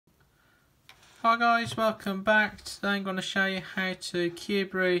Hi guys, welcome back. Today I'm going to show you how to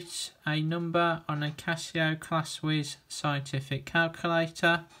cube root a number on a Casio Classwiz scientific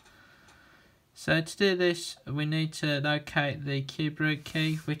calculator. So to do this we need to locate the cube root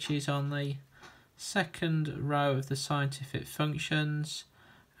key, which is on the second row of the scientific functions,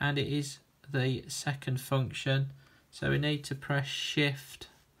 and it is the second function. So we need to press shift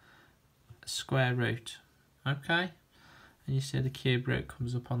square root. Okay, and you see the cube root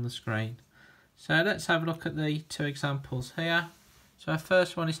comes up on the screen. So let's have a look at the two examples here. So our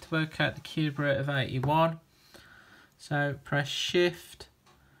first one is to work out the cube root of 81. So press shift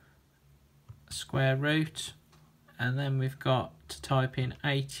square root, and then we've got to type in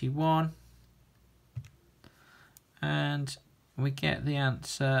 81, and we get the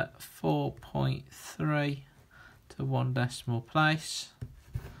answer 4.3 to 1 decimal place.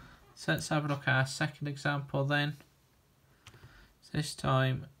 So let's have a look at our second example then. So this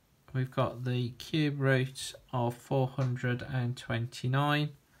time we've got the cube root of 429.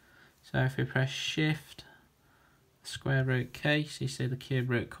 So if we press shift square root key, so you see the cube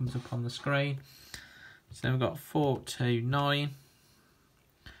root comes up on the screen. So then we've got 429,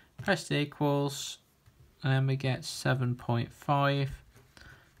 press the equals, and we get 7.5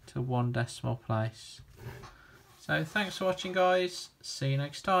 to 1 decimal place. So thanks for watching guys, see you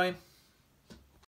next time.